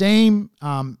steam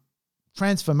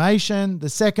transformation. The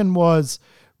second was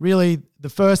really the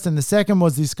first and the second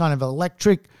was this kind of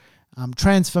electric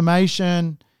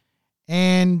transformation.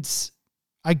 And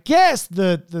I guess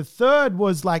the third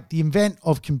was like the invent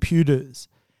of computers.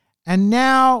 And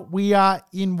now we are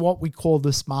in what we call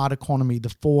the smart economy,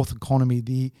 the fourth economy,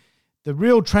 the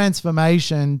real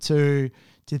transformation to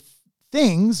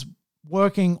things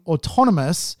working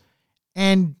autonomous.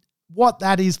 And what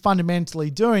that is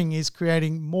fundamentally doing is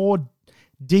creating more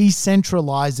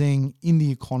decentralizing in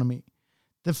the economy.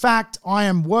 The fact I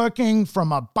am working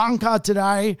from a bunker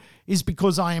today is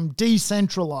because I am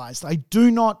decentralized. I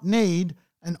do not need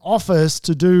an office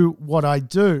to do what I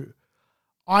do.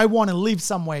 I want to live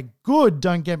somewhere good,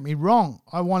 don't get me wrong.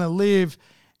 I want to live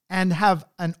and have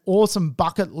an awesome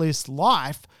bucket list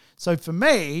life. So for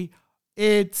me,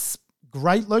 it's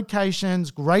great locations,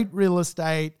 great real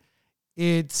estate.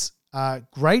 It's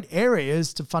great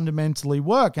areas to fundamentally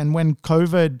work. And when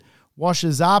COVID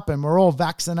washes up and we're all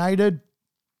vaccinated,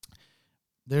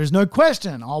 there's no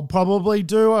question I'll probably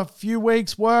do a few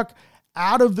weeks' work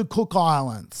out of the Cook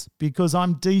Islands because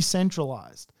I'm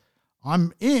decentralized.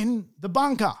 I'm in the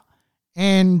bunker.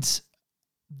 And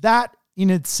that in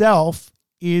itself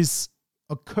is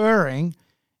occurring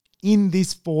in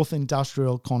this fourth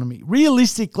industrial economy.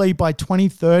 Realistically, by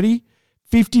 2030,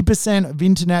 50% of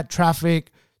internet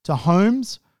traffic to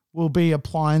homes will be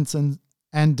appliances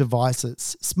and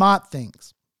devices, smart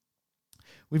things.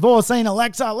 We've all seen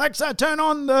Alexa, turn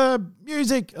on the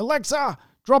music. Alexa,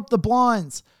 drop the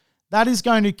blinds. That is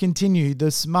going to continue.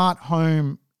 The smart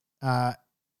home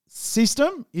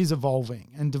system is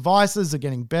evolving and devices are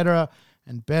getting better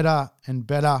and better and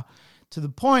better to the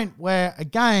point where,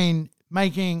 again,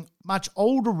 making much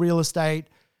older real estate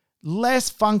less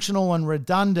functional and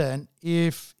redundant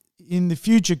if in the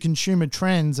future consumer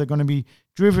trends are going to be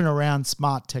driven around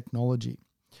smart technology.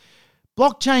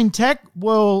 Blockchain tech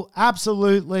will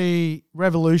absolutely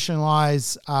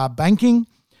revolutionize banking.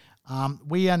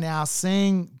 We are now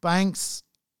seeing banks,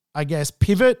 I guess,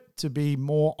 pivot to be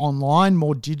more online,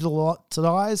 more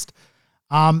digitalized.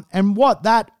 And what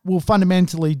that will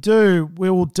fundamentally do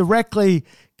will directly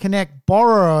connect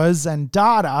borrowers and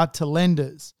data to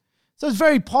lenders. So it's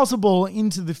very possible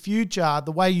into the future,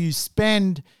 the way you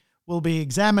spend will be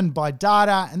examined by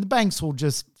data and the banks will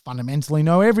just fundamentally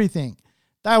know everything.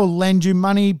 They will lend you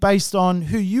money based on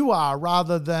who you are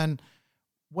rather than,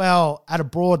 well, at a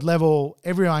broad level,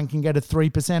 everyone can get a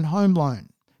 3% home loan.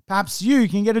 Perhaps you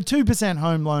can get a 2%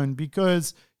 home loan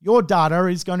because your data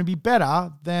is going to be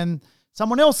better than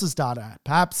someone else's data.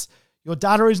 Perhaps your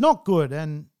data is not good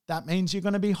and that means you're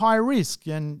going to be high risk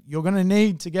and you're going to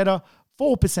need to get a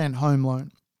 4% home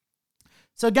loan.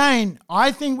 So again,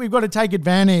 I think we've got to take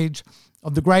advantage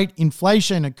of the great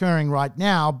inflation occurring right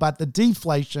now, but the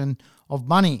deflation of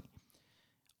money.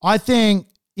 I think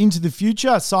into the future,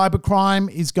 cybercrime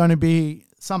is going to be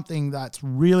something that's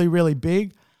really, really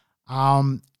big.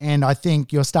 And I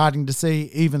think you're starting to see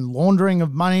even laundering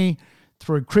of money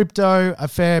through crypto a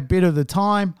fair bit of the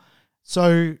time.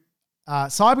 So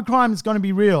cybercrime is going to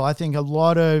be real. I think a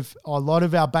lot of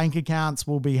our bank accounts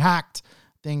will be hacked.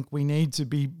 I think we need to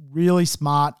be really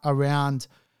smart around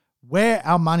where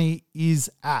our money is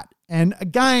at. And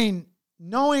again,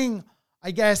 knowing,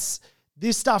 I guess,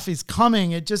 this stuff is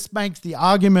coming, it just makes the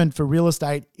argument for real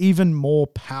estate even more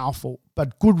powerful,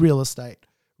 but good real estate.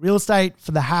 Real estate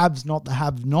for the haves, not the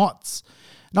have-nots.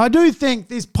 And I do think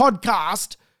this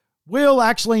podcast will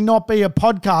actually not be a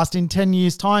podcast in 10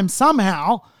 years' time.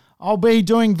 Somehow, I'll be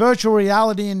doing virtual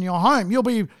reality in your home. You'll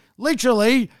be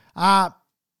literally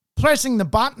pressing the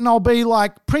button. I'll be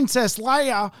like Princess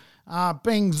Leia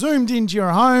being zoomed into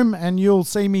your home and you'll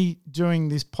see me doing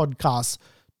this podcast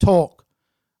talk.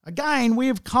 Again, we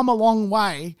have come a long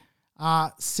way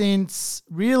since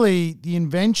really the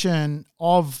invention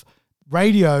of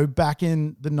radio back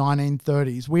in the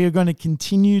 1930s. We are going to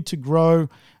continue to grow.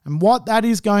 And what that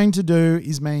is going to do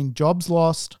is mean jobs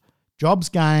lost, jobs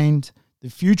gained. The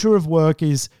future of work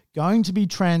is going to be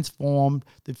transformed.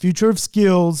 The future of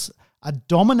skills are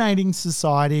dominating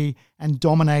society and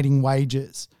dominating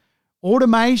wages.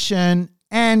 Automation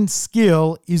and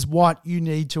skill is what you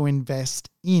need to invest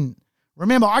in.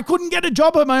 Remember, I couldn't get a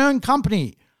job at my own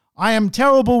company. I am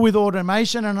terrible with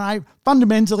automation and I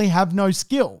fundamentally have no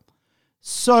skill.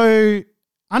 So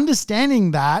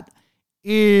understanding that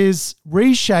is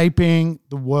reshaping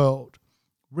the world.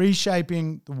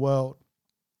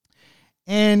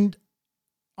 And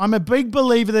I'm a big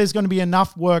believer there's going to be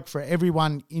enough work for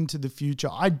everyone into the future.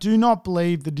 I do not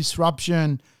believe the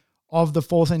disruption of the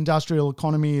fourth industrial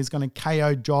economy is going to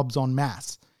KO jobs en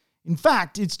masse. In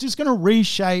fact, it's just going to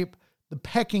reshape the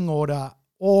pecking order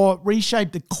or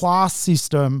reshape the class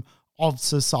system of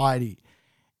society.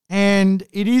 And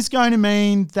it is going to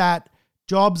mean that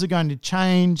jobs are going to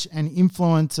change and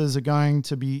influencers are going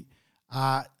to be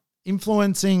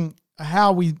influencing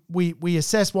how we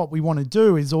assess what we want to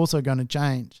do is also going to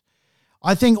change.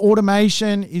 I think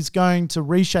automation is going to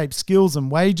reshape skills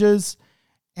and wages.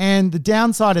 And the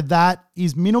downside of that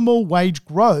is minimal wage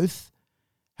growth.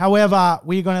 However,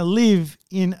 we're going to live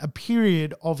in a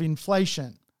period of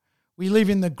inflation. We live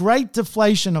in the great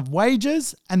deflation of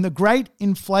wages and the great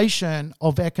inflation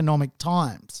of economic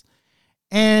times.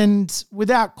 And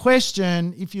without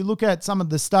question, if you look at some of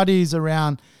the studies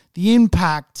around the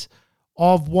impact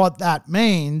of what that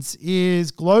means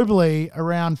is globally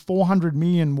around 400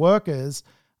 million workers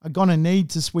are going to need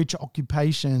to switch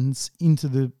occupations into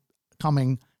the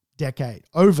coming decade,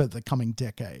 over the coming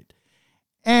decade.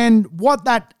 And what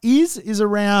that is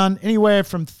around anywhere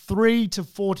from 3 to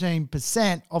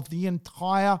 14% of the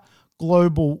entire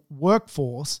global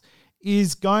workforce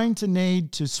is going to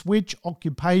need to switch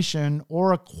occupation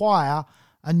or acquire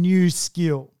a new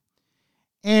skill.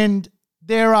 And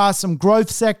there are some growth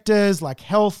sectors like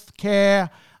healthcare,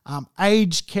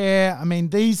 aged care. I mean,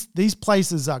 these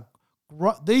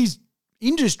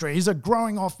industries are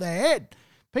growing off their head.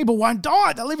 People won't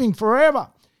die; they're living forever.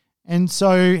 And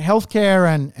so healthcare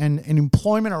and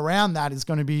employment around that is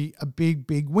going to be a big,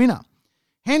 big winner.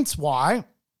 Hence why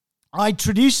I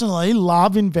traditionally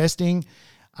love investing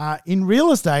in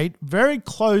real estate very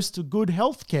close to good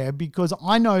healthcare, because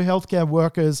I know healthcare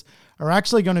workers are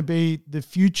actually going to be the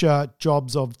future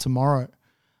jobs of tomorrow.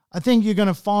 I think you're going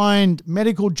to find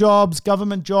medical jobs,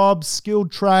 government jobs,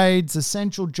 skilled trades,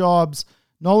 essential jobs,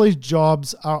 knowledge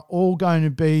jobs are all going to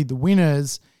be the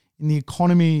winners in the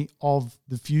economy of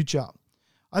the future.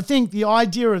 I think the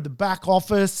idea of the back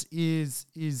office is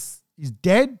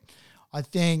dead. I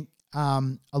think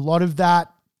a lot of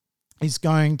that is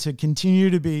going to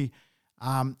continue to be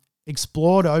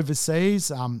explored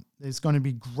overseas. There's going to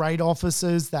be great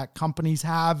offices that companies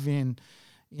have in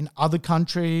other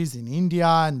countries, in India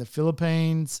and the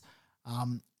Philippines.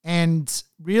 And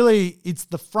really, it's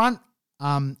the front,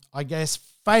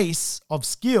 face of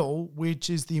skill, which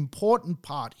is the important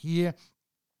part here.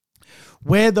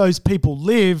 Where those people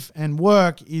live and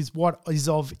work is what is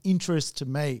of interest to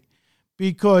me,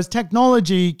 because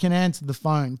technology can answer the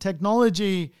phone.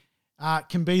 Technology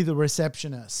can be the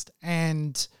receptionist.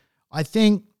 And I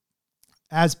think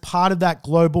as part of that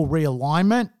global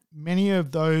realignment, many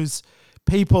of those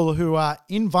people who are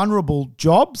in vulnerable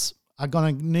jobs are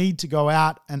going to need to go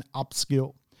out and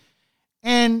upskill.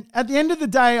 And at the end of the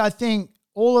day, I think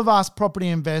all of us property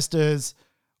investors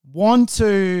want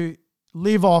to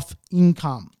live off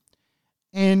income.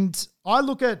 And I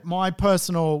look at my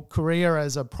personal career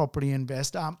as a property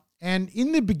investor, and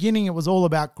in the beginning, it was all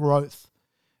about growth.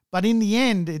 But in the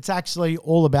end, it's actually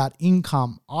all about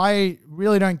income. I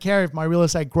really don't care if my real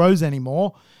estate grows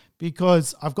anymore,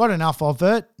 because I've got enough of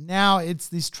it. Now it's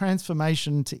this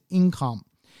transformation to income.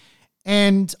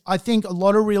 And I think a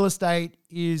lot of real estate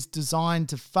is designed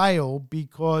to fail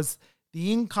because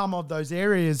the income of those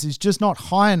areas is just not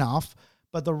high enough,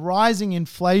 but the rising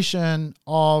inflation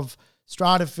of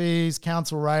strata fees,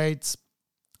 council rates,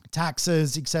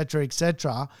 taxes, et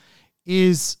cetera,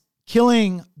 is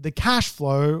killing the cash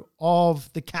flow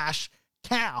of the cash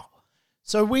cow.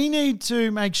 So we need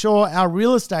to make sure our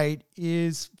real estate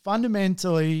is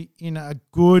fundamentally in a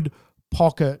good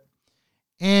pocket.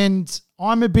 And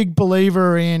I'm a big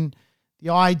believer in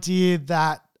the idea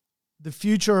that the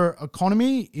future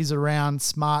economy is around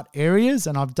smart areas.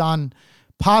 And I've done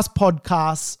past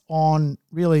podcasts on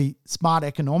really smart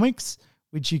economics,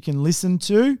 which you can listen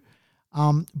to.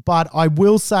 But I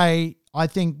will say, I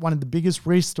think one of the biggest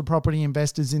risks to property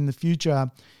investors in the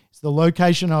future is the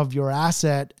location of your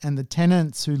asset and the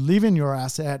tenants who live in your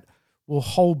asset will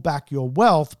hold back your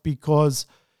wealth because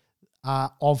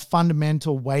of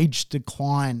fundamental wage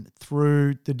decline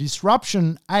through the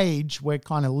disruption age we're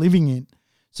kind of living in.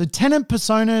 So tenant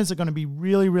personas are going to be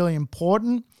really, really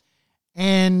important.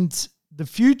 And the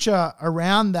future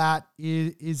around that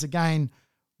is again,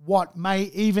 what may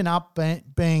even up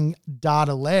being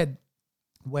data-led,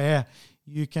 where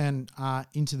you can,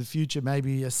 into the future,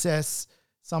 maybe assess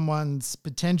someone's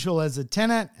potential as a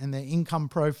tenant and their income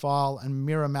profile and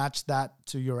mirror match that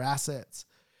to your assets.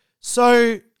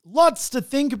 So lots to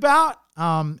think about.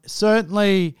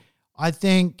 Certainly, I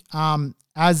think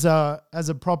as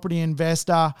a property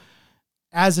investor,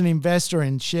 as an investor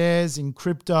in shares, in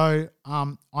crypto,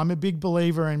 I'm a big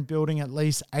believer in building at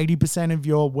least 80% of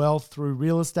your wealth through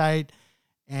real estate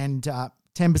and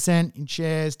 10% in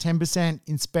shares, 10%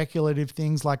 in speculative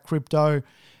things like crypto.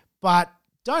 But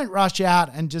don't rush out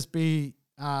and just be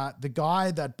the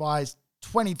guy that buys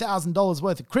 $20,000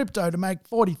 worth of crypto to make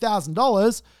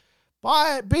 $40,000.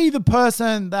 Be the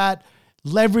person that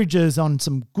leverages on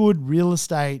some good real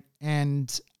estate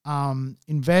and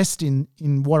invest in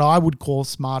what I would call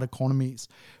smart economies.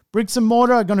 Bricks and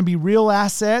mortar are going to be real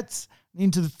assets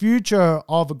into the future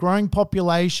of a growing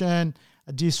population,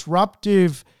 a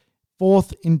disruptive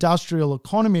fourth industrial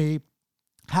economy.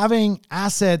 Having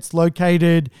assets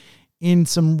located in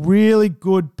some really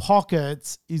good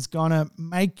pockets is going to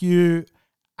make you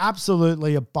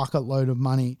absolutely a bucket load of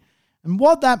money. And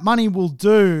what that money will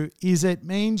do is it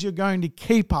means you're going to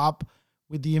keep up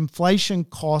with the inflation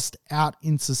cost out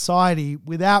in society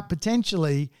without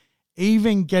potentially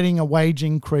even getting a wage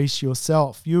increase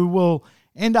yourself. You will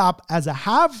end up as a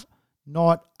have,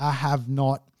 not a have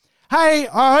not. Hey,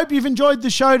 I hope you've enjoyed the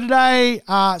show today,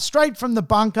 straight from the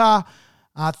bunker.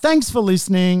 Thanks for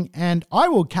listening, and I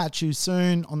will catch you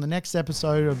soon on the next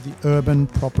episode of The Urban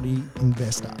Property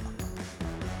Investor.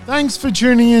 Thanks for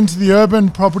tuning in to The Urban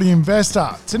Property Investor.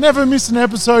 To never miss an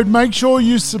episode, make sure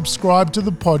you subscribe to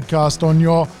the podcast on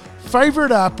your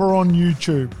favorite app or on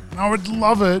YouTube. I would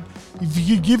love it if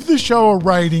you could give the show a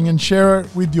rating and share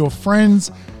it with your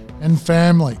friends and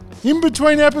family. In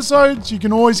between episodes, you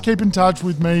can always keep in touch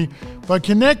with me by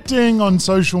connecting on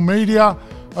social media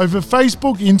over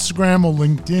Facebook, Instagram, or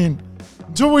LinkedIn.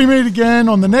 Until we meet again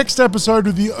on the next episode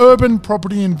of The Urban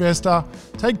Property Investor,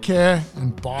 take care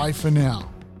and bye for now.